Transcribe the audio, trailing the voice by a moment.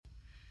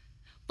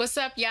What's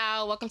up,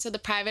 y'all? Welcome to the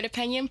Private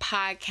Opinion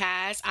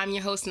Podcast. I'm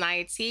your host,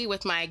 Nia T,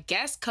 with my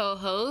guest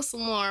co-host,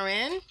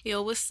 Lauren.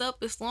 Yo, what's up?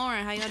 It's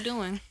Lauren. How y'all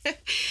doing?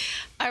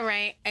 All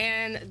right.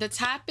 And the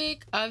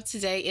topic of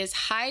today is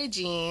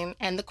hygiene.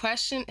 And the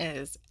question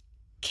is,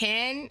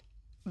 can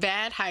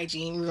bad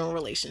hygiene ruin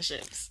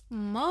relationships?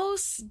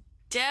 Most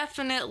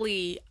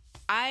definitely.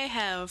 I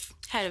have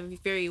had a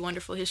very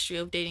wonderful history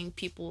of dating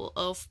people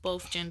of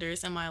both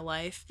genders in my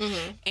life.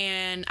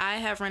 And I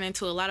have run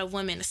into a lot of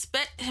women,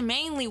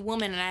 mainly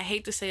women, and I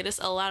hate to say this,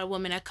 a lot of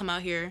women that come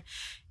out here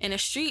in the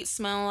street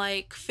smell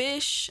like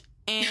fish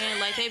and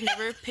like they've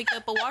never picked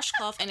up a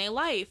washcloth in their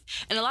life.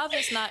 And a lot of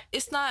it's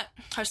not,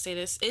 how to say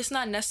this, it's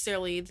not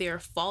necessarily their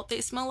fault they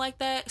smell like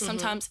that.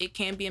 Sometimes it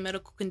can be a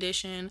medical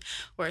condition,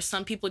 or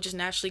some people just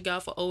naturally go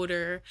for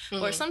odor,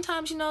 or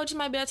sometimes, it just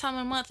might be a time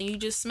of the month and you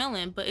just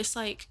smelling, but it's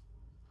like,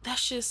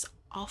 that's just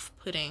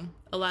off-putting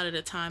a lot of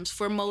the times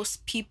for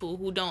most people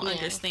who don't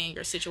understand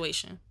your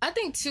situation. I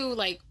think, too,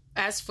 like,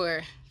 as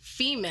for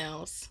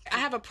females, I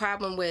have a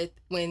problem with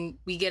when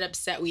we get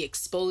upset, we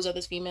expose other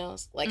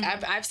females. Like,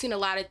 I've seen a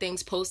lot of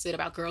things posted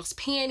about girls'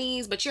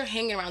 panties, but you're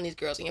hanging around these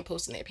girls and you're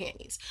posting their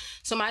panties.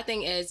 So my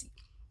thing is,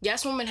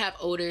 yes, women have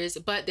odors,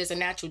 but there's a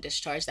natural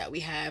discharge that we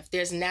have.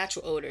 There's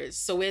natural odors.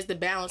 So where's the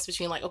balance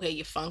between, like, okay,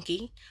 you're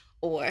funky,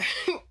 or,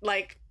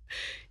 like,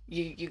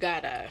 you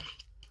gotta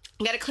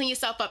clean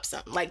yourself up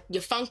some. Like,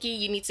 you're funky,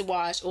 you need to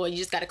wash, or you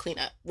just gotta clean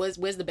up. Where's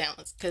the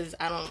balance? Because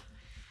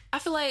I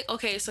feel like,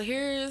 okay, so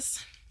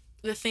here's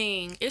the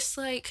thing. It's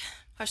like,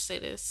 how should I say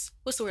this?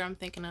 What's the word I'm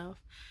thinking of?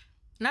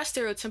 Not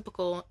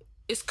stereotypical.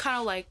 It's kind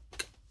of like,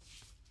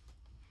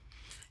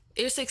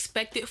 it's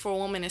expected for a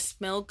woman to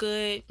smell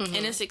good, and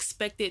it's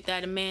expected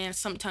that a man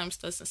sometimes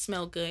doesn't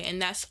smell good,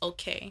 and that's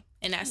okay.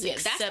 And that's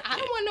accepted. I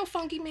don't want no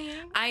funky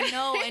man. I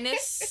know, and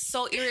it's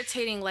so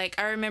irritating. Like,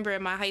 I remember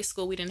in my high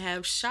school, we didn't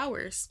have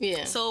showers.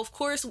 Yeah. So, of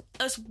course,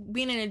 us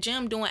being in a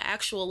gym doing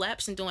actual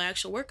laps and doing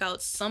actual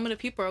workouts, some of the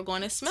people are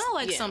going to smell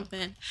like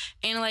something.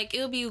 And, like,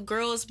 it'll be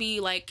girls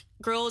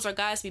or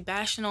guys be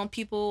bashing on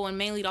people, and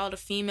mainly all the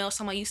females.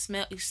 Somebody, you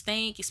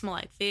stink, you smell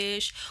like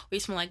fish, or you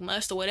smell like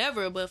must, or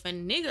whatever. But if a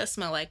nigga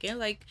smell like it,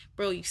 like,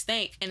 bro, you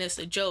stink, and it's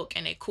a joke,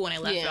 and they cool, and they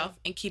laugh it off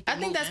and keep it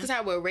moving. I think that's because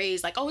how we're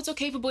raised. Like, oh, it's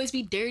okay for boys to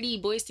be dirty,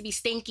 boys to be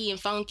stinky and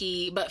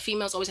funky, but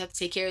females always have to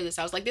take care of this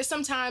house. Like, there's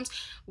some times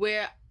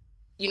where,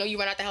 you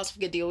run out the house and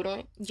forget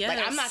deodorant. Yes.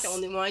 Like, I'm not the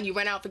only one. You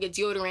run out, forget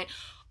deodorant.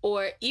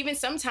 Or even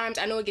sometimes,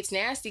 I know it gets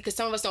nasty because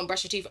some of us don't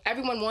brush their teeth.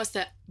 Everyone wants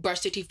to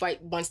brush their teeth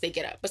right once they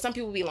get up. But some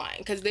people be lying.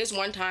 Because there's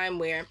one time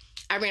where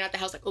I ran out the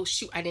house like, oh,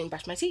 shoot, I didn't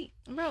brush my teeth.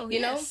 Bro,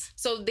 you know?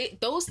 So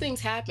those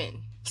things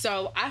happen.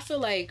 So I feel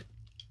like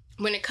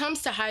when it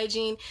comes to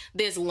hygiene,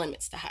 there's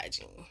limits to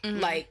hygiene.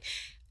 Like,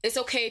 it's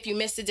okay if you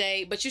miss a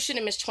day, but you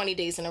shouldn't miss 20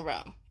 days in a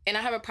row. And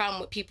I have a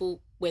problem with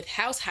people with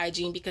house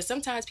hygiene because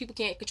sometimes people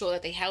can't control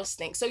that their house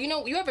stinks. So,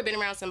 you ever been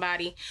around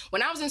somebody?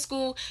 When I was in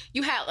school,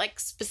 you had, like,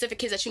 specific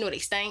kids that they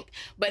stink,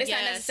 but it's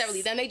not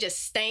necessarily them. They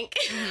just stink.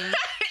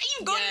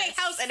 You go to their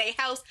house and their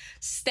house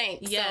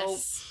stinks. So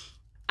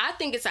I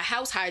think it's a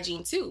house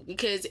hygiene, too,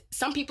 because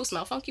some people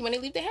smell funky when they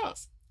leave their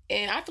house.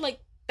 And I feel like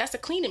that's a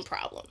cleaning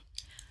problem.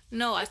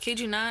 No, I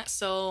kid you not.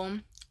 So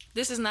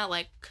this is not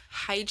like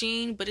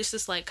hygiene, but it's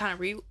just like kind of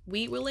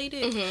weed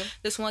related.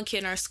 This one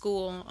kid in our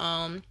school,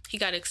 he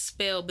got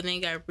expelled, but then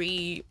he got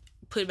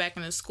put back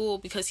into school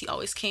because he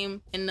always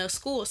came in the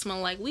school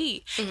smelling like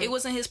weed. It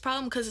wasn't his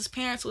problem because his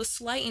parents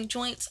was lighting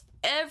joints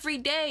every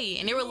day,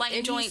 and they were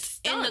lighting joints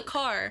in the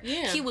car.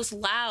 He was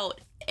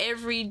loud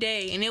every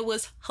day, and it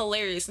was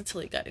hilarious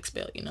until he got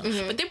expelled,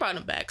 But they brought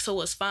him back, so it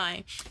was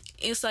fine.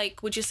 It's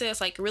like what you said,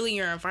 it's like really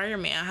your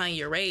environment and how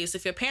you're raised.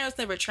 If your parents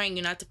never trained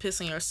you not to piss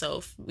on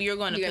yourself, you're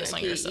going to piss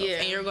on yourself,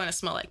 and you're going to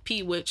smell like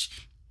pee,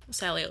 which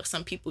sadly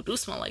some people do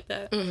smell like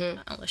that,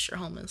 unless you're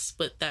homeless,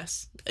 but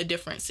that's a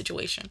different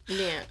situation.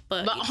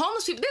 But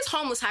homeless people, there's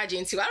homeless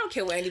hygiene too. I don't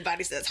care what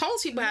anybody says.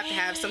 Homeless people have to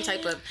have some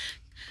type of,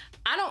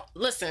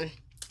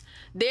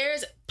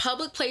 there's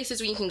public places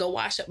where you can go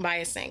wash up by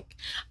a sink.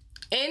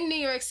 In New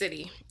York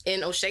City,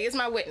 and O'Shea is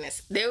my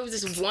witness, there was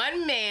this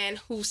one man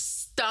who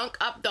stunk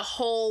up the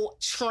whole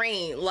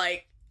train.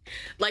 Like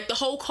the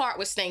whole cart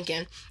was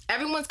stinking.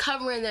 Everyone's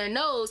covering their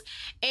nose,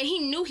 and he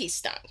knew he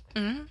stunk,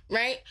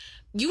 right?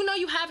 You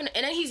have and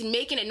then he's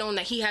making it known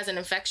that he has an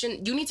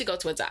infection. You need to go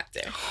to a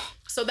doctor.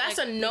 So that's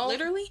a no.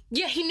 Literally?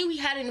 Yeah, he knew he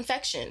had an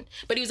infection,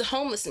 but he was a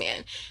homeless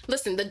man.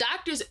 Listen,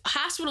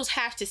 hospitals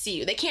have to see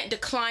you. They can't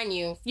decline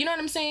you. You know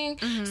what I'm saying?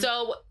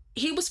 So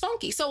he was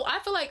funky. So I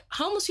feel like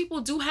homeless people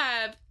do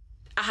have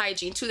a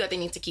hygiene too that they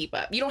need to keep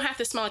up. You don't have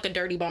to smell like a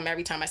dirty bum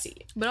every time I see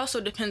you. But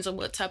also depends on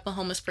what type of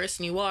homeless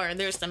person you are.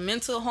 There's the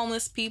mental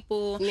homeless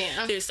people.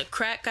 There's the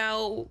crack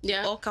out,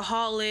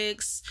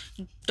 alcoholics,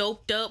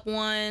 doped up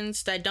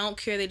ones that don't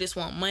care. They just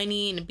want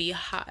money and to be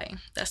high.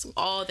 That's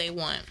all they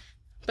want.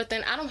 But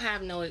then I don't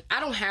have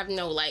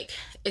no like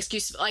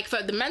excuse. Like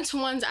for the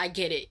mental ones, I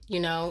get it.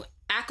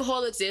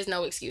 Alcoholics, there's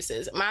no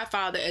excuses. My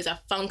father is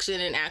a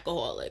functioning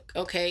alcoholic,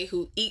 okay,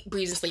 who eat,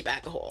 breathes, and sleep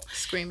alcohol.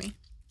 Screaming.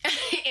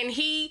 And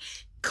he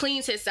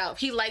cleans himself.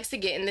 He likes to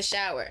get in the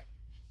shower.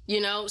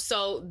 you know?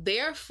 So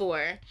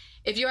therefore,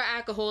 if you're an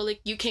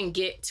alcoholic, you can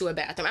get to a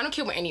bathroom. I don't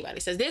care what anybody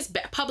says. There's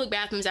public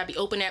bathrooms that be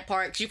open at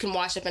parks. You can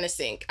wash up in a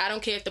sink. I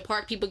don't care if the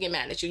park people get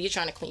mad at you. You're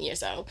trying to clean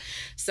yourself.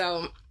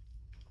 So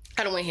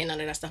I don't want to hear none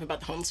of that stuff about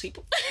the homeless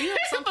people. You know,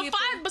 some people,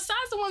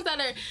 besides the ones that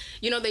are,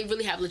 you know, they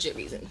really have legit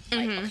reason.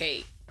 Like,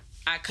 okay,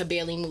 I could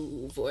barely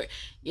move, or,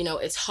 you know,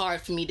 it's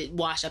hard for me to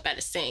wash up at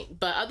a sink.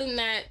 But other than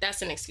that,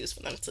 that's an excuse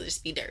for them to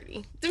just be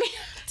dirty.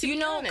 You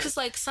know, because,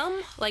 like,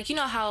 some, like, you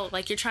know how,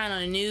 like, you're trying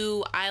on a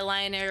new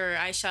eyeliner or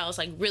eyeshadow is,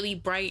 like, really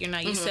bright, you're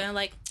not used to it.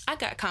 Like, I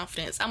got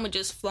confidence. I'm going to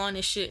just flaunt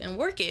this shit and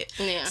work it.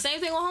 Yeah. Same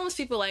thing with homeless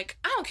people. Like,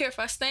 I don't care if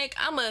I stink.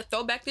 I'm going to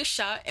throw back this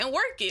shot and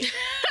work it.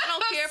 I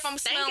don't care if I'm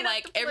smelling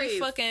like every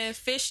fucking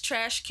fish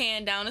trash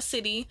can down the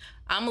city.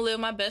 I'm going to live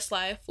my best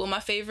life with my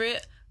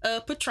favorite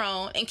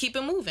Patron and keep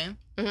it moving.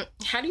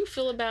 How do you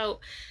feel about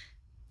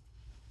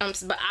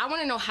but I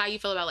want to know how you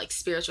feel about, like,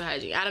 spiritual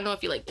hygiene. I don't know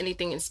if you like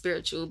anything in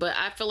spiritual, but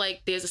I feel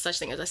like there's a such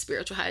thing as a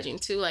spiritual hygiene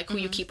too, like who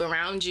you keep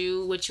around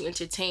you, what you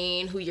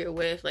entertain, who you're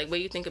with. Like, what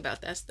do you think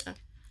about that stuff?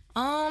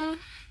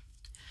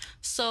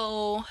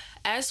 So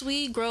as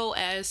we grow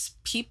as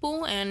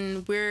people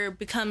and we're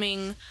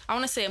becoming, I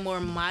want to say, a more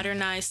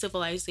modernized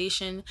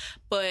civilization,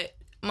 but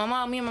me and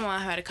my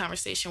mom had a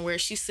conversation where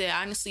she said,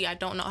 honestly, I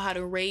don't know how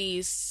to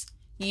raise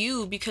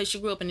you because you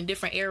grew up in a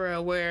different era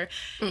where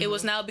it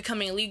was now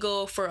becoming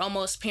illegal for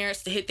almost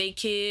parents to hit their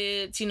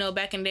kids. You know,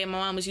 back in the day, my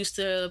mom was used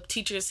to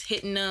teachers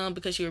hitting them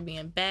because you were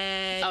being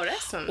bad. Oh,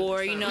 that's something.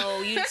 Or, you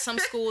know, some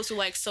schools were,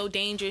 like, so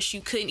dangerous you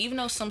couldn't, even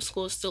though some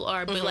schools still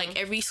are, but, like,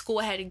 every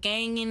school had a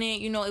gang in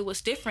it. You know, it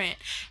was different.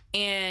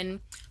 And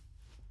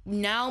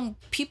now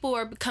people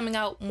are coming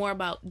out more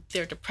about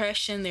their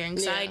depression, their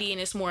anxiety, and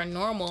it's more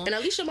normal. And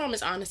at least your mom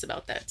is honest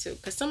about that too,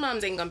 because some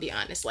moms ain't gonna be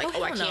honest, like,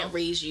 I can't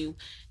raise you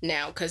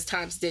now, because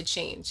times did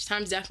change.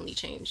 Times definitely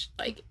changed.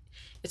 Like,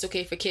 it's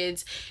okay for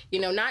kids, you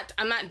know,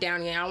 I'm not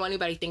downing it, I don't want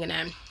anybody thinking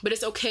that, but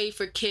it's okay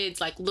for kids,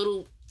 like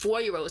little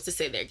 4-year-olds, to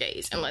say they're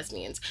gays and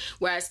lesbians.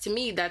 Whereas to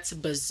me, that's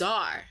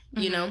bizarre,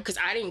 you know, because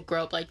I didn't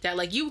grow up like that.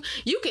 Like, you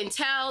can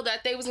tell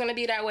that they was gonna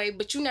be that way,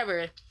 but you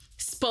never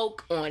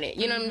spoke on it,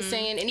 you know what I'm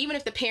saying? And even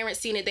if the parents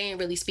seen it, they didn't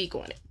really speak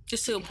on it.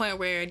 Just to a point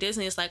where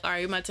Disney is like, all right,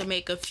 you're about to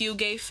make a few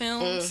gay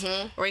films,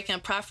 or you can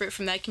profit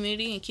from that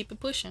community and keep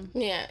it pushing.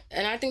 Yeah,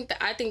 and I think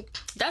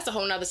that's a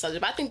whole nother subject.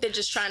 But I think they're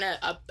just trying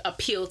to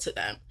appeal to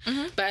them.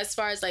 But as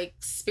far as, like,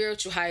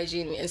 spiritual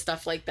hygiene and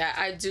stuff like that,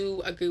 I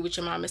do agree with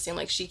your mom in saying,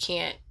 like, she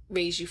can't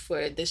raise you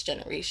for this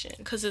generation,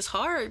 because it's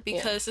hard,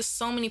 because there's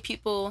so many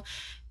people.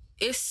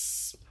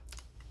 It's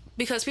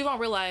because people don't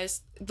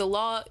realize the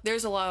law.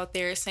 There's a law out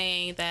there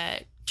saying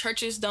that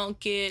churches don't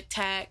get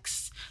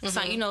taxed.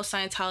 You know,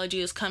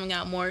 Scientology is coming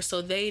out more,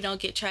 so they don't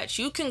get taxed.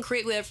 You can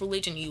create whatever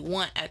religion you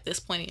want at this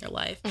point in your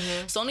life.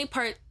 So the only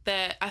part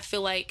that I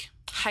feel like,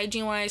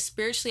 hygiene-wise,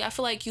 spiritually, I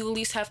feel like you at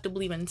least have to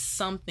believe in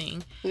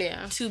something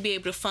to be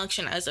able to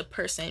function as a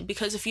person.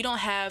 Because if you don't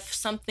have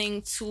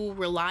something to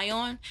rely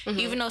on,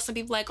 even though some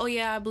people like, oh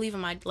yeah, I believe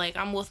in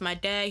I'm with my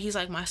dad, he's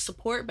like my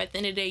support, but at the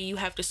end of the day, you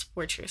have to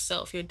support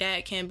yourself. Your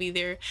dad can't be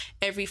there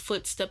every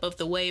footstep of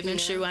the way.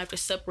 Eventually, you'll have to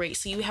separate.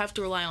 So you have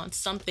to rely on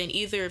something,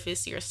 either if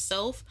it's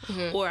yourself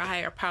or a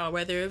higher power,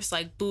 whether it's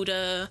like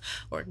Buddha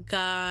or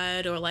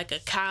God or like a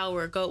cow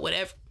or a goat,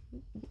 whatever.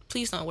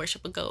 Please don't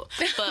worship a goat.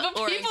 But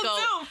or people a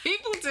goat.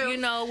 People do. You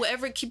know,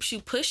 whatever keeps you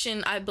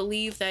pushing, I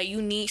believe that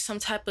you need some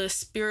type of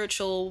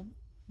spiritual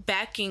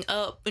backing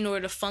up in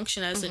order to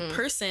function as a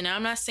person. And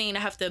I'm not saying I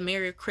have to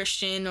marry a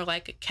Christian or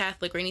like a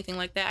Catholic or anything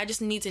like that. I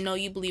just need to know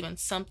you believe in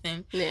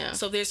something. Yeah.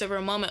 So if there's ever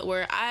a moment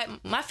where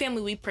my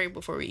family, we pray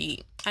before we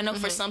eat. I know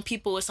for some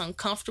people it's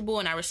uncomfortable,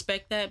 and I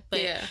respect that.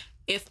 But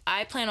if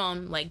I plan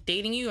on, like,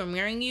 dating you or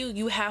marrying you,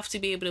 you have to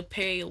be able to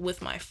pray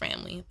with my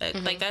family.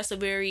 Like, that's a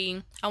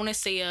very, I want to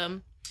say,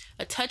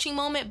 a touching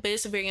moment, but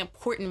it's a very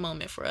important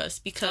moment for us,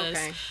 because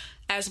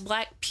as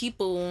Black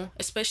people,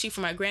 especially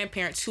for my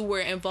grandparents who were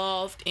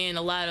involved in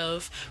a lot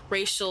of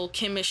racial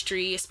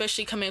chemistry,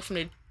 especially coming from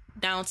the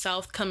down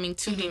south, coming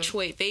to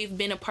Detroit, they've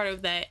been a part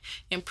of that,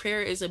 and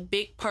prayer is a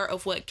big part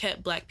of what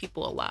kept Black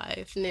people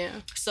alive.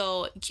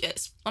 So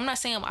yes, I'm not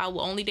saying I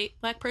will only date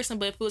a Black person,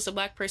 but if it was a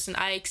Black person,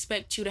 I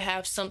expect you to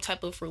have some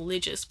type of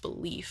religious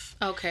belief.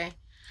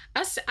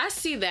 I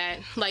see that,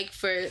 like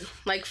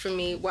for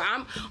me, where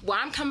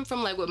I'm coming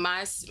from, like with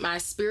my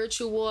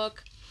spiritual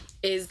walk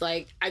is,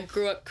 like, I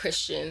grew up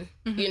Christian,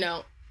 you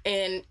know,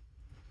 and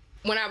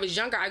when I was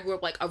younger, I grew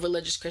up like a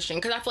religious Christian,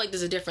 because I feel like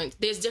there's different,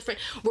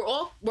 we're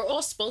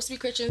all supposed to be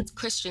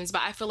Christians,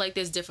 but I feel like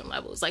there's different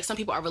levels. Like, some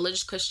people are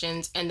religious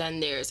Christians, and then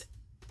there's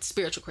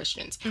spiritual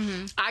Christians.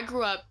 I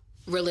grew up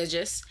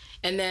religious,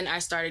 and then I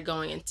started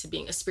going into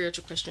being a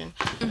spiritual Christian.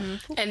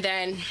 And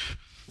then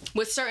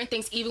with certain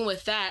things, even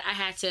with that, I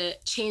had to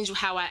change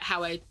how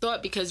I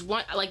thought, because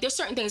there's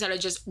certain things that are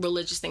just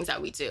religious things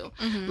that we do.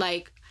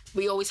 Like,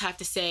 we always have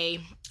to say,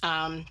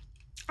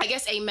 I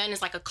guess amen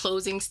is like a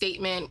closing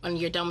statement when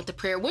you're done with the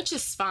prayer, which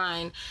is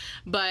fine,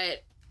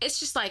 but it's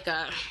just like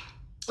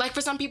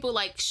for some people,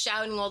 like,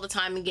 shouting all the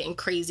time and getting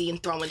crazy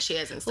and throwing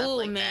chairs and stuff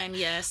that.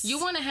 Yes. You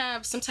want to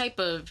have some type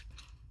of,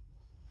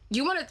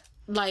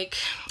 like,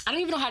 I don't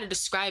even know how to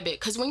describe it.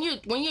 Because when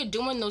you're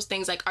doing those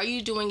things, like, are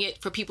you doing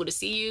it for people to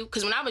see you?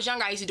 Because when I was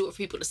younger, I used to do it for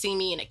people to see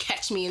me and to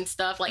catch me and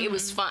stuff. Like, it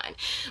was fun.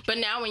 But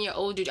now when you're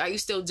older, are you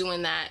still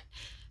doing that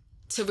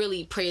to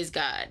really praise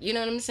God? You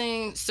know what I'm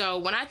saying? So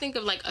when I think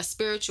of, like, a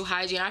spiritual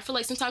hygiene, I feel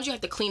like sometimes you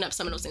have to clean up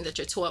some of those things that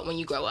you're taught when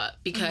you grow up.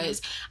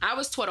 Because I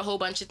was taught a whole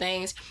bunch of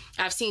things.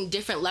 I've seen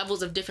different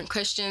levels of different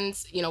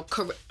Christians. You know,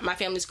 my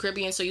family's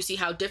Caribbean, so you see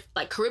how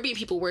Caribbean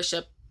people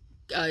worship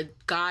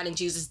God and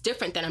Jesus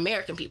different than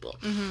American people.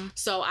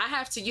 So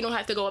you don't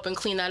have to go up and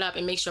clean that up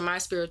and make sure my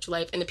spiritual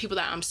life and the people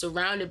that I'm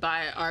surrounded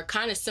by are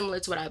kind of similar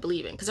to what I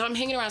believe in. Because if I'm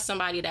hanging around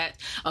somebody that's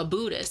a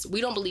Buddhist, we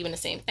don't believe in the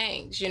same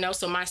things, you know?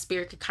 So my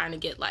spirit could kind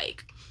of get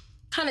like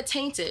kind of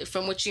tainted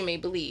from what you may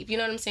believe. You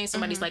know what I'm saying?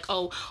 Somebody's like,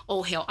 oh,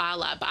 hail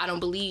Allah, but I don't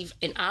believe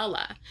in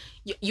Allah.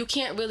 You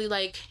can't really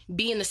like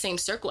be in the same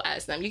circle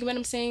as them. You get what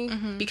I'm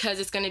saying? Because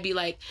it's going to be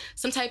like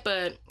some type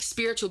of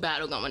spiritual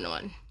battle going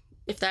on.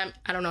 I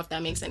don't know if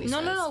that makes any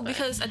sense. No,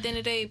 because at the end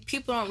of the day,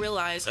 people don't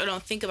realize or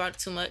don't think about it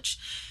too much.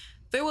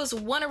 There was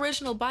one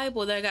original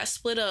Bible that got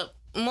split up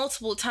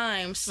multiple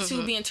times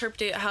to be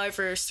interpreted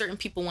however certain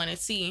people want to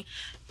see.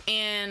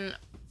 And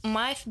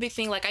my big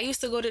thing, like, I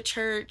used to go to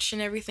church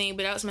and everything,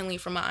 but that was mainly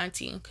for my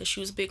auntie because she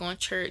was big on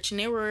church. And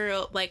they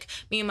were like,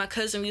 me and my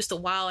cousin used to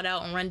wild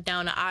out and run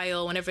down the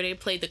aisle whenever they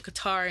played the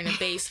guitar and the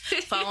bass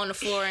fall on the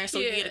floor, and so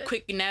we get a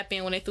quick nap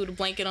in when they threw the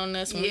blanket on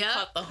us when we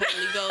caught the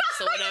Holy Ghost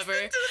or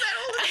whatever.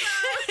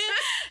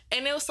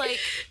 And it was like,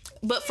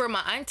 but for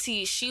my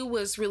auntie, she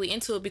was really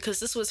into it because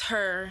this was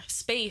her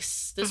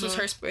space. This was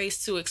her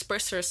space to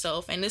express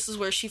herself. And this is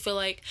where she felt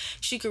like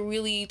she could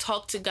really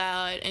talk to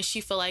God. And she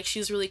felt like she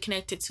was really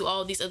connected to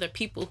all these other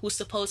people who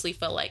supposedly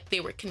felt like they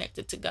were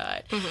connected to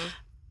God.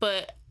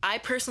 But I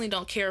personally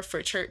don't care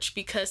for church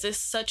because it's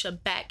such a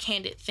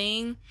backhanded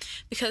thing.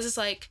 Because it's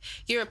like,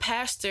 you're a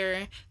pastor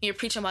and you're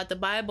preaching about the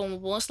Bible. And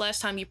when's the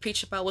last time you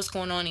preach about what's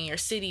going on in your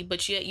city,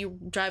 but yet you're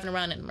driving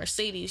around in a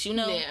Mercedes, you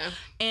know? Yeah.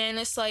 And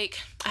it's like,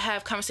 I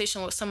have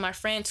conversation with some of my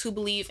friends who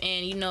believe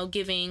in, you know,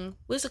 giving,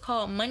 what's it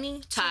called?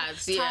 Money?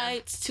 Tithes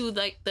to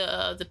like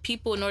the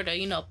people in order to,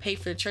 you know, pay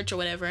for the church or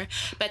whatever.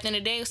 But at the end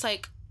of the day, it's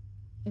like,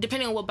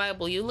 depending on what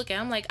Bible you look at,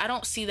 I'm like, I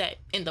don't see that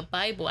in the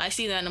Bible. I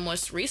see that in the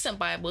most recent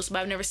Bibles, but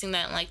I've never seen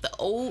that in like the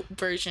old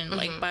version,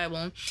 like Bible.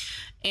 And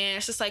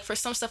it's just like, for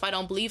some stuff I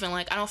don't believe in,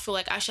 like, I don't feel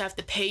like I should have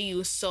to pay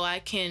you so I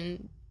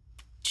can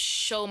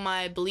show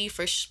my belief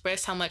or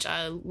express how much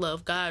I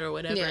love God or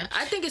whatever. Yeah,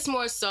 I think it's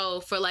more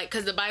so for like,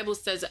 because the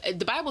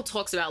Bible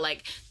talks about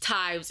like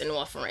tithes and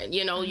offering,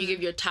 you know, you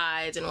give your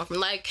tithes and offering,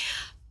 like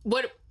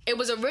what it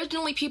was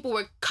originally, people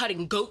were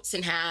cutting goats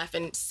in half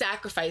and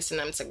sacrificing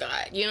them to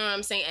God. You know what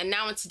I'm saying? And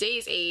now in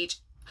today's age,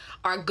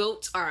 our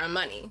goats are our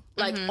money.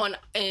 Like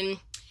in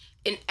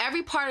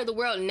every part of the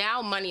world,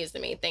 now money is the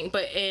main thing.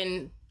 But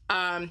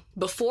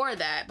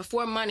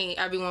before money,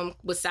 everyone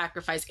would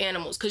sacrifice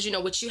animals. Because, you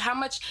know, if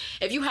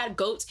you had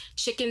goats,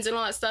 chickens and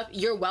all that stuff,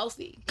 you're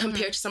wealthy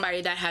compared to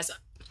somebody that has,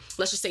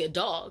 let's just say, a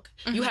dog.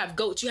 You have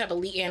goats, you have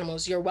elite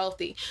animals, you're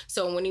wealthy.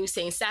 So when you're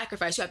saying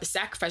sacrifice, you have to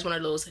sacrifice one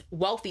of those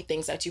wealthy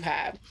things that you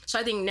have. So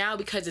I think now,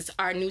 because it's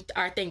our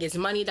thing is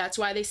money, that's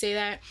why they say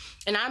that.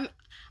 And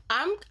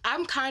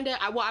I'm kind of,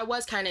 I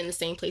was kind of in the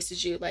same place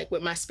as you, like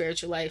with my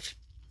spiritual life,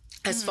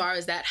 as far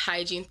as that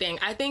hygiene thing.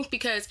 I think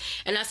because,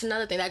 and that's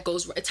another thing that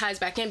it ties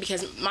back in,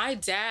 because my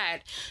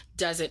dad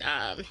doesn't,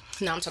 now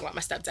I'm talking about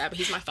my stepdad, but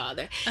he's my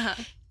father.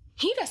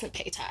 He doesn't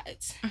pay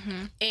tithes.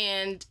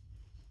 And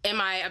am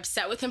I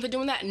upset with him for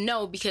doing that?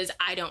 No, because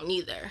I don't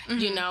either,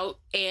 you know?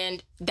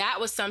 And that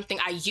was something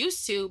I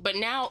used to, but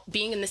now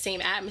being in the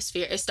same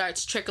atmosphere, it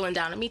starts trickling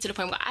down to me to the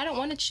point where I don't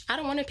want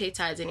to pay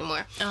tithes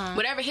anymore.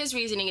 Whatever his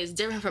reasoning is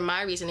different from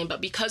my reasoning, but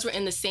because we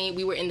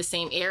were in the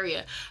same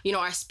area, you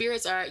know, your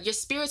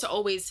spirits are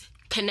always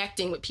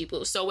connecting with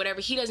people. So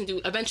whatever he doesn't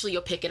do, eventually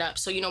you'll pick it up.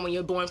 So, you know, when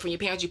you're born from your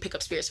parents, you pick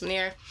up spirits from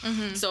there.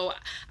 So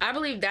I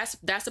believe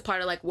that's a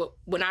part of like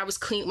when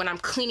I'm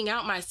cleaning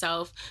out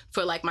myself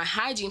for like my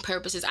hygiene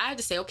purposes, I have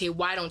to say, okay,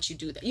 why don't you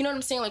do that? You know what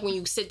I'm saying? Like when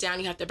you sit down,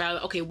 you have to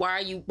balance, okay,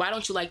 why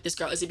don't you like this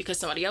girl? Is it because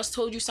somebody else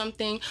told you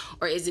something?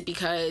 Or is it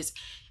because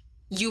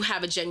you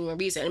have a genuine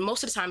reason? And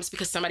most of the time it's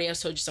because somebody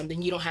else told you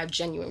something. You don't have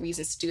genuine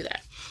reasons to do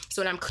that.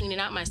 So when I'm cleaning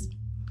out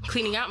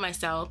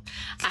myself,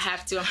 I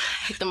have to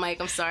hit the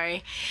mic, I'm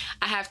sorry.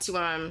 I have to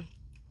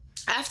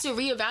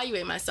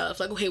reevaluate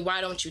myself. Like, okay,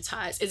 why don't you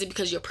tithe? Is it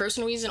because of your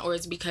personal reason, or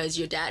is it because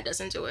your dad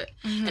doesn't do it?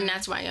 And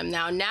that's where I am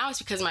now. Now it's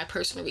because of my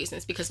personal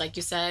reasons, because like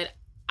you said,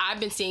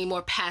 I've been seeing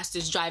more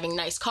pastors driving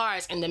nice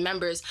cars and the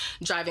members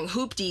driving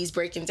hoopties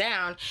breaking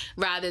down,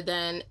 rather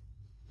than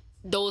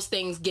those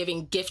things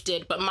giving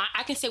gifted. But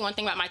I can say one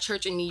thing about my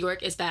church in New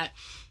York is that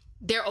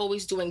they're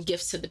always doing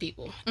gifts to the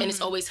people, and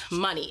it's always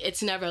money.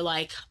 It's never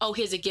like, oh,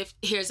 here's a gift,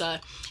 here's a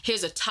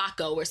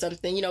taco or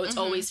something. You know, it's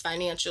always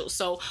financial.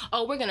 So,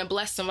 oh, we're gonna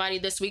bless somebody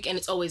this week, and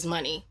it's always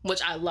money,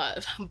 which I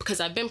love, because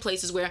I've been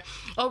places where,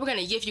 oh, we're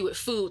gonna gift you with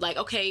food. Like,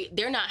 okay,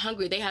 they're not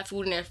hungry, they have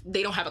food, and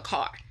they don't have a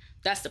car.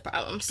 That's the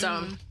problem.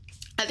 So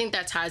I think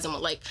that ties in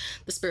with like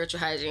the spiritual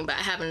hygiene. But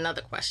I have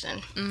another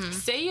question.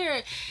 Say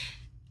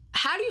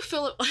how do you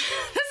feel? This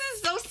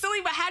is so silly,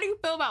 but how do you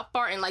feel about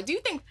farting? Like, do you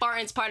think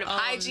farting's part of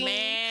hygiene?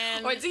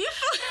 Man. Or do you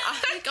feel... I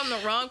think I'm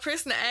the wrong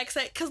person to ask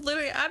that, because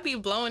literally I be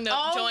blowing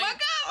up joints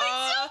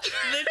all the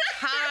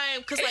time.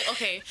 Because, like,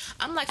 okay,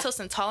 I'm lactose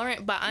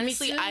intolerant, but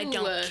honestly, I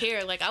don't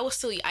care. Like, I will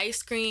still eat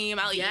ice cream.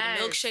 I'll eat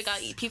a milkshake.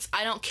 I'll eat pizza.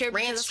 I don't care,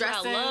 because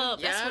that's what I love.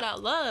 Yeah. That's what I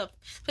love.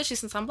 Especially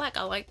since I'm black.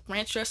 I like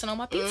ranch dressing on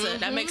my pizza.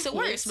 That makes it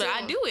worse, but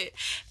I do it.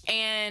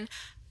 And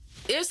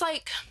it's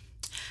like...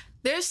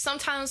 There's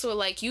sometimes where,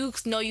 like, you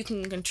know you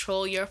can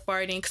control your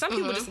farting. Because some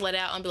people just let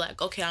out and be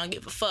like, okay, I don't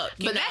give a fuck.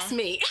 But that's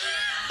me.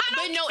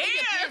 But no, it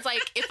depends.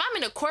 Like, if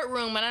I'm in a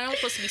courtroom and I'm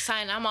supposed to be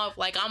signing, I'm off,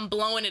 like, I'm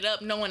blowing it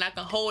up knowing I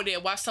can hold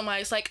it. While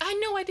somebody's like, I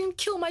know I didn't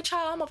kill my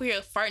child. I'm over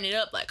here farting it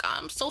up. Like,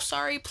 I'm so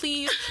sorry.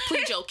 Please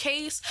your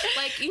case.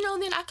 Like, you know,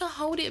 then I can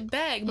hold it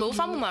back. But if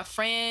I'm with my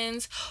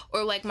friends,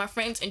 or, like, my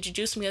friends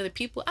introduce me to other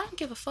people, I don't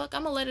give a fuck.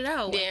 I'm going to let it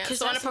out. Yeah.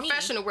 So in a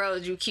professional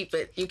world, you keep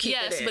it.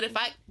 Yes, it in.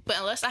 But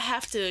unless I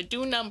have to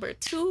do number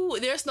 2,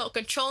 there's no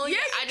controlling it.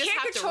 I just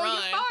have to run.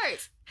 Your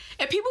farts.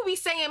 And people be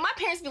saying, my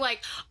parents be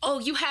like, oh,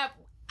 you have,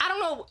 I don't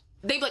know,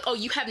 they be like, oh,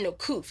 you have no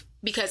coof,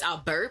 because I'll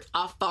burp,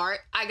 I'll fart,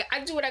 I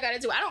do what I gotta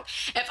do.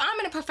 If I'm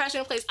in a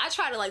professional place, I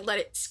try to, like, let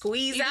it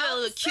squeeze out. You do a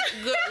little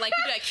cute, good, like,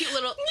 you do that cute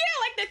little.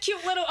 Yeah, like the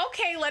cute little,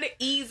 okay, let it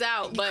ease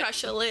out. But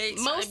crush your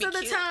legs. Most of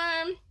the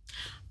time,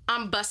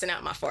 I'm busting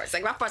out my farts.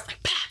 Like, my farts,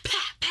 like, pat,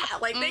 pat,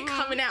 pat, like, they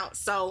coming out.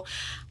 So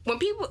when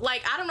people,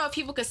 like, I don't know if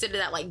people consider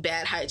that, like,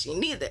 bad hygiene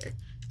neither.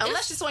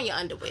 Unless it's on your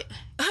underwear.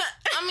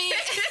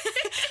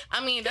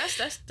 I mean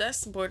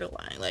that's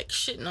borderline, like,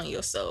 shitting on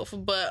yourself.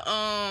 But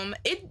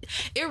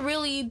it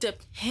really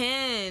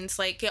depends.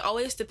 Like, it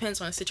always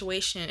depends on the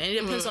situation, and it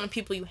depends on the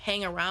people you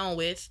hang around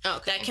with.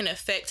 That can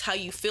affect how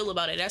you feel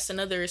about it. That's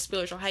another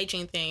spiritual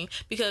hygiene thing,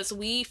 because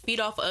we feed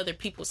off of other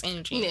people's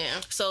energy. Yeah.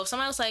 So if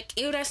somebody's like,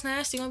 ew, that's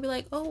nasty, you're gonna be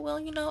like, oh, well,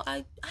 you know,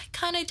 I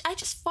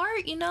just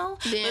fart, you know.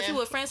 Yeah. But if you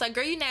with friends like,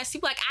 girl, you nasty,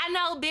 you be like, I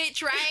know,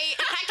 bitch, right?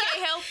 I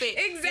can't help it.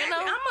 Exactly. You know?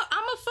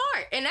 I'm a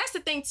fart. And that's the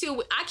thing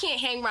too, I can't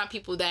hang around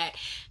people that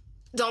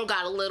don't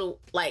got a little,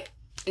 like,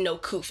 no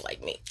coof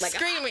like me. Like,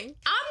 screaming.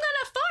 I'm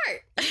gonna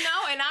fart, you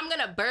know, and I'm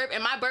gonna burp,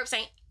 and my burp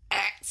saying,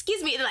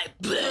 excuse me, and like,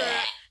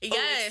 yes,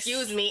 oh,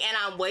 excuse me, and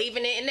I'm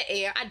waving it in the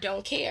air. I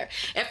don't care.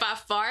 If I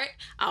fart,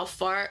 I'll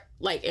fart,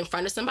 like, in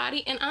front of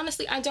somebody, and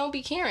honestly, I don't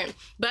be caring.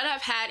 But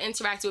I've had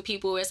interacted with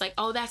people where it's like,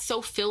 oh, that's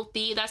so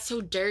filthy, that's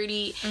so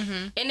dirty,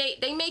 and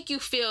they make you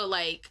feel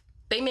like,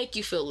 they make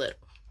you feel little.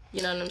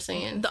 You know what I'm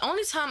saying? The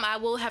only time I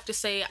will have to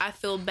say I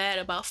feel bad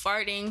about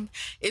farting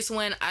is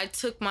when I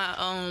took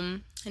my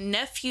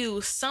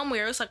nephew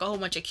somewhere. It was like a whole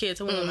bunch of kids.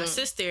 I went with my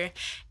sister,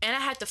 and I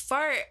had to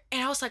fart,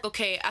 and I was like,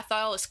 okay, I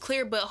thought I was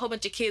clear, but a whole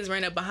bunch of kids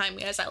ran up behind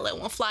me as I let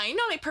one fly. You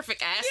know, they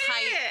perfect ass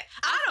height.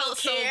 I felt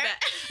so bad.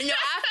 You know,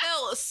 I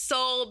felt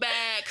so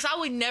bad, because I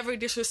would never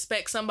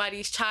disrespect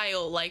somebody's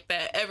child like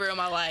that ever in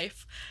my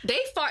life. They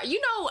fart. You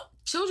know,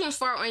 children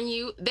fart on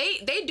you. They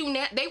do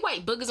they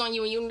wipe boogers on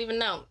you, and you don't even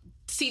know.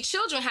 See,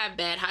 children have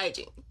bad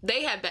hygiene.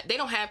 They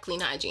don't have clean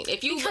hygiene.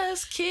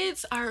 Because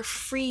kids are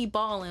free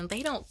balling.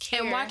 They don't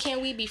care. And why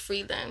can't we be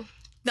free then?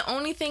 The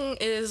only thing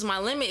is, my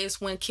limit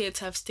is when kids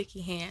have sticky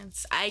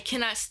hands. I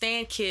cannot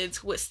stand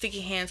kids with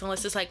sticky hands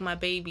unless it's like my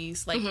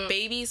babies. Like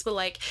babies, but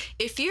like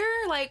if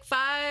you're like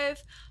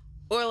 5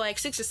 or like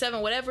 6 or 7,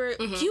 whatever,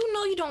 you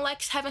know you don't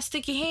like having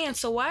sticky hands,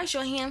 so why is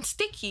your hand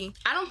sticky?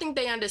 I don't think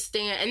they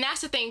understand. And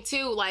that's the thing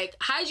too, like,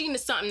 hygiene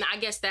is something I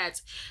guess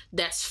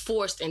that's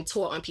forced and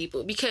taught on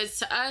people. Because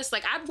to us,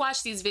 like, I've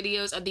watched these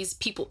videos of these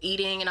people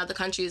eating in other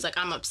countries. Like,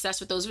 I'm obsessed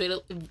with those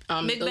videos.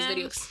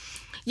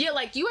 Yeah,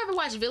 like, you ever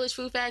watch Village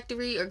Food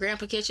Factory or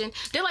Grandpa Kitchen?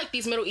 They're like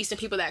these Middle Eastern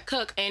people that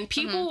cook, and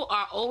people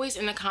are always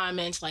in the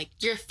comments like,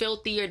 you're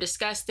filthy, you're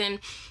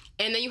disgusting.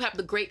 And then you have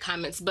the great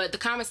comments, but the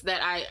comments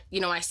that I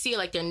see,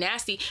 like, they're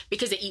nasty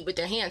because they eat with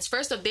their hands.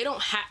 First off, they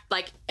don't have,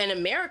 like, in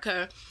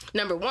America,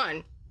 number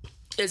one,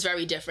 is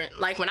very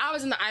different. Like, when I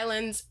was in the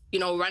islands, you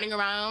know, running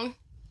around,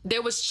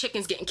 there was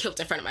chickens getting killed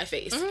in front of my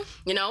face,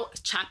 you know,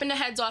 chopping the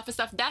heads off and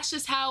stuff. That's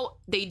just how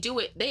they do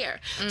it there.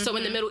 So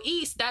in the Middle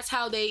East, that's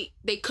how they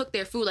cook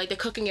their food. Like, they're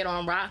cooking it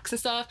on rocks and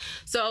stuff.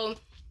 So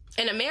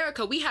in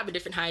America, we have a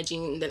different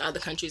hygiene than other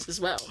countries as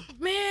well.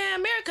 Man,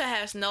 America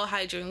has no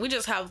hygiene. We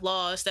just have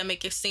laws that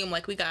make it seem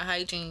like we got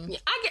hygiene. Yeah,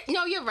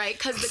 no, you're right,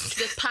 because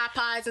the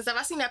Popeyes and stuff,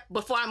 I seen that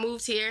before I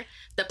moved here.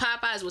 The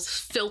Popeyes was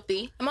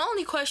filthy. My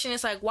only question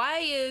is, like, why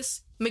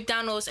is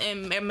McDonald's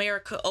in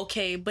America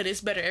okay, but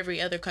it's better every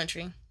other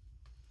country?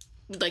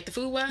 Like, the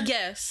food wise?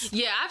 Yes.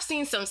 Yeah, I've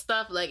seen some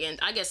stuff, like, in,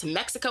 I guess,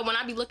 Mexico. When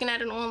I be looking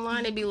at it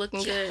online, they be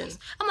looking good.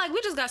 I'm like,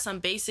 we just got some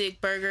basic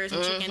burgers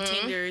and chicken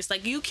tenders.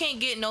 Like, you can't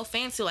get no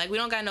fancy. Like, we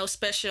don't got no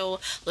special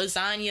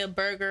lasagna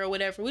burger or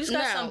whatever. We just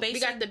got some basic. We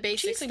got the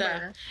basic stuff.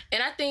 Burger.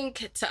 And I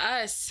think, to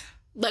us,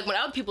 like, when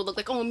other people look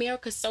like, oh,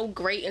 America's so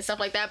great and stuff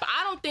like that, but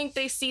I don't think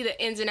they see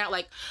the ins and out,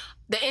 like,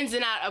 the ins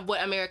and out of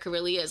what America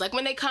really is. Like,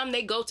 when they come,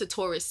 they go to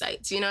tourist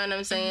sites. You know what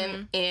I'm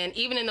saying? And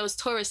even in those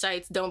tourist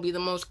sites, don't be the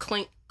most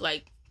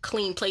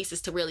clean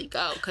places to really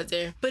go, because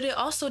they're... But it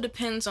also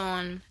depends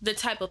on the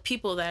type of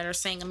people that are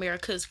saying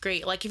America is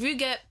great. Like, if you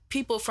get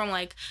people from,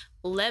 like,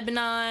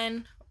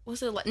 Lebanon.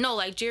 Was it like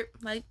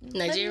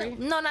Nigeria?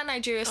 No, not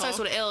Nigeria. It starts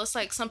with an L. It's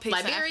like some place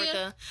in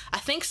Africa. I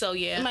think so.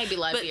 Yeah, it might be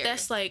Liberia. But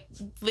that's like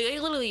they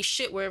literally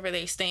shit wherever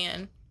they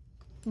stand.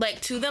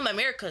 Like, to them,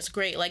 America's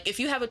great. Like, if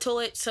you have a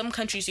toilet, some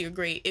countries you're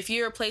great. If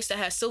you're a place that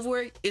has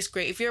silverware, it's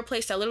great. If you're a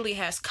place that literally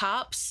has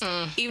cops,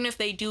 even if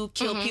they do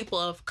kill people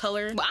of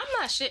color. But I'm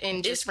not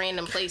shitting just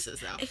random places,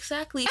 though.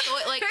 Exactly. So,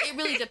 it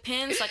really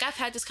depends. Like, I've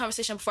had this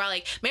conversation before.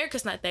 Like,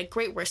 America's not that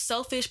great. We're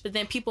selfish. But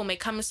then people make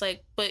comments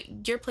like,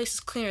 but your place is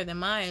cleaner than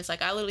mine. It's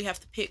like, I literally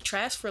have to pick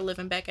trash for a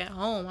living back at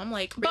home. I'm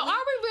like, really? But are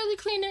we really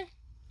cleaner?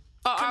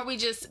 Or are we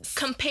just...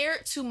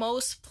 Compared to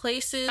most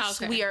places,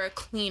 we are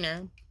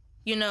cleaner.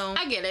 You know,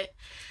 I get it,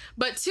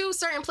 but to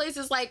certain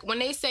places, like when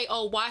they say,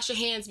 "Oh, wash your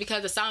hands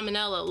because of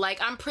salmonella,"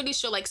 like I'm pretty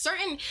sure, like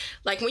certain,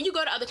 like when you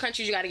go to other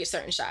countries, you got to get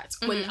certain shots.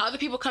 When other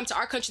people come to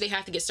our country, they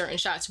have to get certain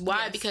shots.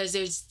 Why? Yes. Because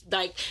there's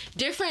like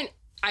different.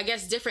 I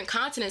guess different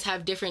continents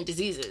have different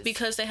diseases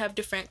because they have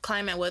different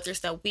climate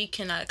weathers that we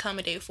cannot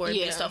accommodate for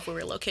based off where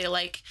we're located.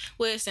 Like,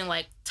 listen,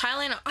 like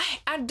Thailand,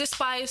 I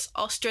despise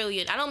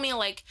Australia. I don't mean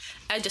like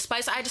I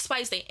despise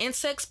the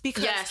insects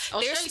because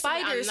their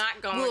spiders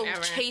will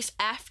chase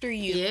after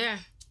you. Yeah.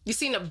 You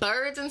seen the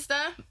birds and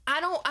stuff?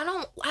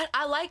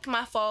 I like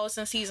my falls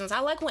and seasons.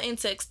 I like when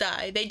insects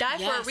die. They die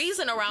for a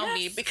reason around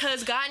me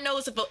because God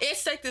knows if an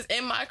insect is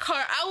in my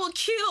car, I will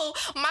kill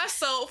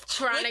myself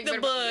trying with the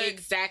bug.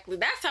 Exactly.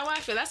 That's how I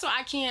feel. That's why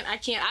I can't.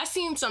 I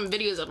seen some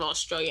videos of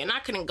Australia and I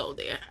couldn't go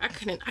there. I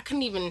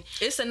couldn't even.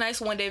 It's a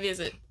nice one-day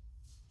visit.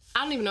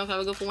 I don't even know if I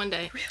would go for one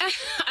day. Really?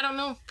 I don't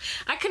know.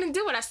 I couldn't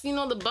do it. I seen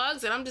all the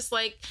bugs and I'm just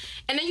like,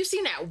 and then you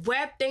seen that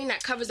web thing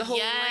that covers the whole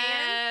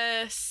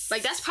land.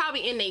 Like that's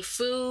probably in their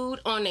food,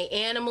 on their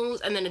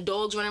animals, and then the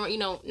dogs running around, you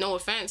know, no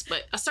offense,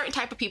 but a certain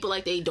type of people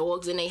like they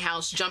dogs in their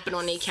house jumping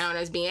on their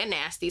counters being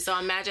nasty. So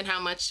imagine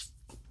how much.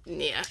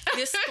 Yeah.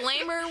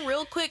 Disclaimer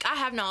real quick, I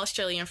have no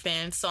Australian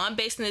fans, so I'm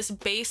basing this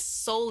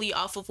based solely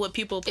off of what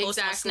people post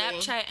on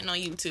Snapchat and on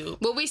YouTube.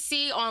 What we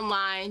see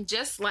online,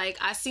 just like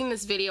I seen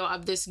this video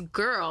of this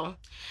girl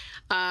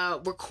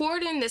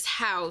recording this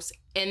house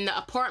and the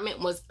apartment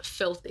was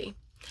filthy.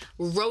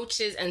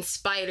 Roaches and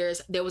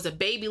spiders. There was a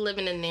baby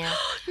living in there.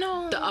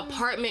 No. The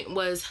apartment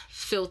was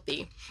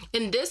filthy.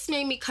 And this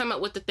made me come up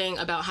with the thing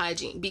about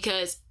hygiene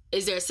because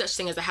is there such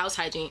thing as a house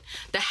hygiene?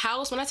 The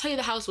house, when I tell you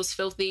the house was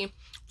filthy,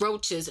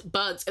 roaches,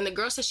 bugs, and the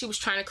girl said she was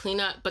trying to clean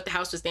up, but the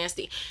house was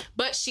nasty.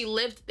 But she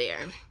lived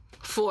there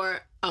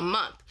for a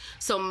month.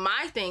 So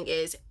my thing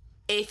is,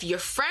 if your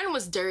friend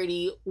was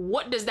dirty,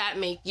 what does that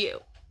make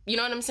you? You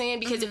know what I'm saying?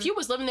 Because if you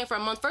was living there for a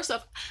month, first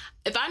off,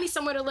 if I need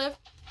somewhere to live,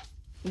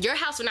 your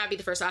house would not be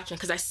the first option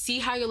because I see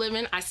how you're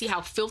living. I see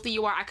how filthy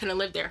you are. I couldn't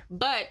live there.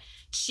 But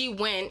she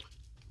went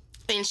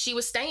and she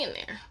was staying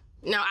there.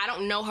 Now, I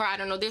don't know her. I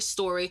don't know their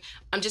story.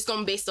 I'm just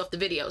going based off the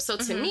video. So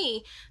to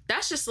me,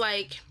 that's just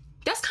like,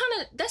 that's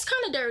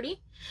kind of dirty.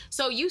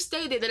 So you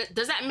stated that,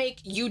 does that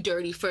make you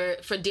dirty for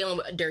dealing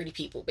with dirty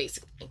people,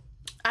 basically?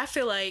 I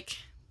feel like,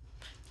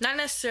 not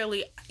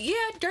necessarily,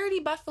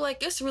 dirty, but I feel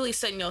like it's really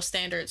setting your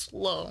standards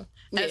low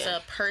as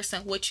a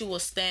person, what you will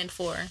stand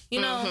for, you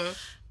know?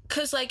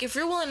 Because, like, if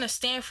you're willing to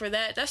stand for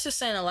that, that's just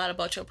saying a lot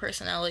about your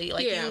personality.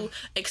 Like, you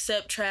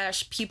accept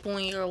trash people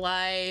in your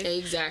life.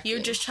 Exactly. You're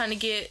just trying to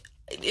get...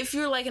 If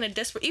you're like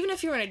even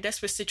if you're in a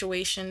desperate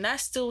situation, that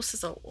still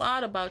says a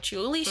lot about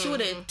you. At least you would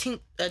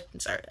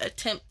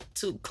attempt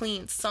to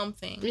clean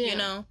something, you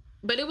know?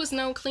 But it was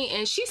no clean.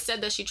 And she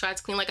said that she tried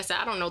to clean. Like I said,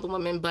 I don't know the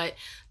woman, but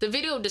the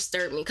video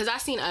disturbed me because I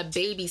seen a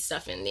baby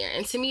stuff in there.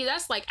 And to me,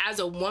 that's like, as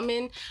a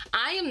woman,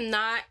 I am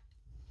not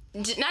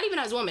even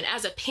as a woman,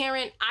 as a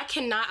parent, I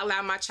cannot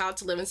allow my child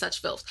to live in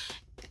such filth.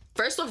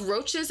 First off,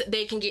 roaches,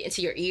 they can get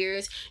into your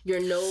ears, your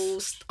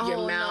nose,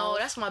 your mouth. No,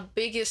 that's my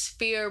biggest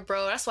fear,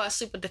 bro. That's why I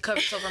sleep with the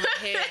covers over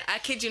my head. I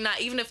kid you not.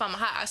 Even if I'm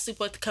hot, I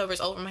sleep with the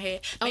covers over my head.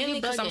 Mainly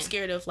because I'm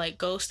scared of, like,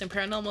 ghosts and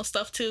paranormal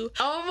stuff, too.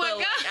 Oh, my God.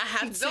 Like, I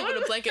have to sleep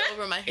with a blanket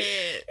over my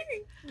head.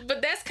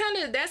 But that's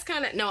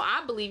kind of... No,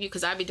 I believe you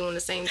because I be doing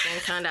the same thing,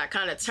 kind of.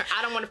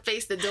 I don't want to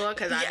face the door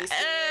because I be seeing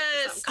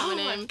something coming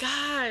in. Oh, my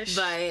gosh.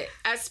 But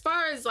as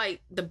far as,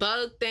 like, the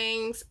bug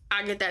things,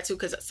 I get that, too,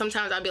 because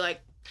sometimes I'll be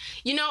like,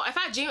 you know, if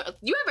I dream,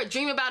 you ever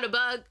dream about a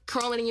bug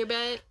crawling in your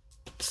bed?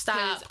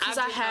 Stop, because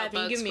I have.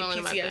 You give me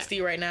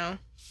PTSD right now.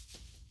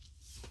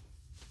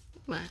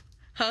 What?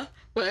 Huh?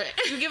 What?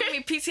 You're giving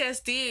me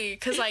PTSD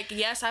because, like,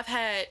 yes, I've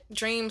had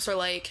dreams where,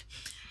 like,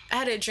 I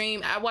had a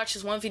dream. I watched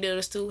this one video.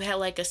 This dude had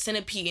like a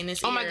centipede in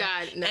his ear. Oh my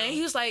God, no. And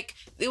he was like,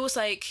 it was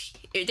like,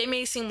 they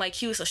made it seem like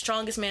he was the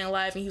strongest man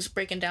alive and he was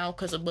breaking down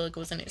because a bug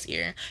was in his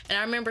ear. And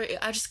I remember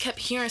I just kept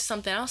hearing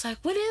something. I was like,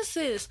 what is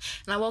this?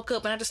 And I woke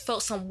up and I just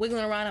felt some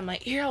wiggling around in my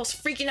ear. I was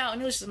freaking out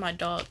and it was just my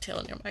dog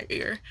tailing in my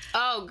ear.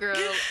 Oh, girl.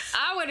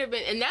 I would have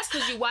been, and that's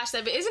because you watched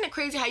that. But isn't it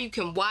crazy how you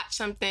can watch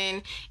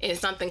something and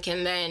something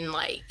can then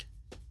like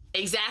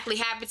exactly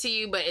happen to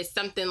you, but it's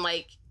something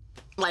like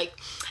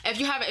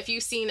if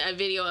you've seen a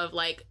video of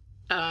like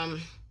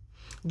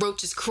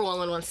roaches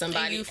crawling on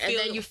somebody, and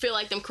then you feel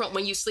like them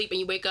when you sleep and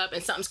you wake up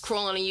and something's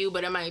crawling on you,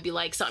 but it might be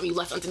like something you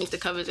left underneath the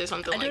covers or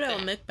something like that. I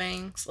do that with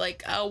mukbangs.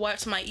 Like, I'll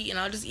watch my eat and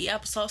I'll just eat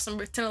applesauce and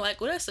pretend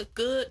like, well, that's a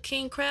good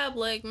king crab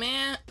leg,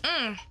 man.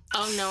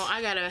 Oh no,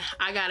 I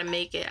gotta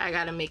make it. I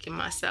gotta make it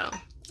myself.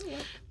 Yeah.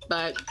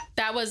 But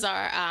that was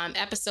our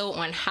episode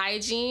on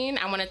hygiene.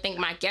 I want to thank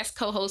my guest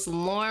co-host,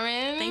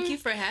 Lauren. Thank you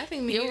for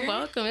having me. You're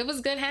welcome. It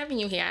was good having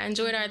you here. I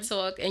enjoyed our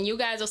talk. And you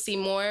guys will see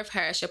more of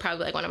her. She'll probably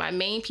be like one of my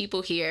main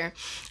people here.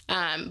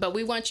 But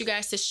we want you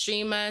guys to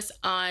stream us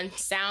on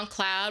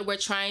SoundCloud. We're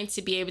trying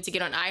to be able to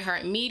get on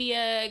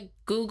iHeartMedia,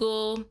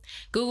 Google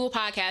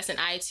Podcasts, and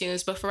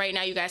iTunes. But for right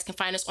now, you guys can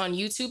find us on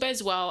YouTube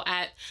as well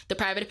at The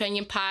Private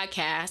Opinion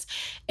Podcast.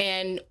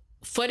 And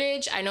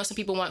footage, I know some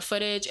people want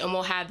footage, and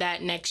we'll have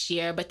that next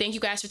year. But thank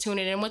you guys for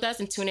tuning in with us,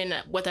 and tune in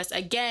with us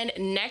again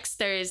next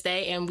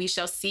Thursday, and we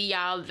shall see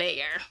y'all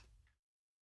there.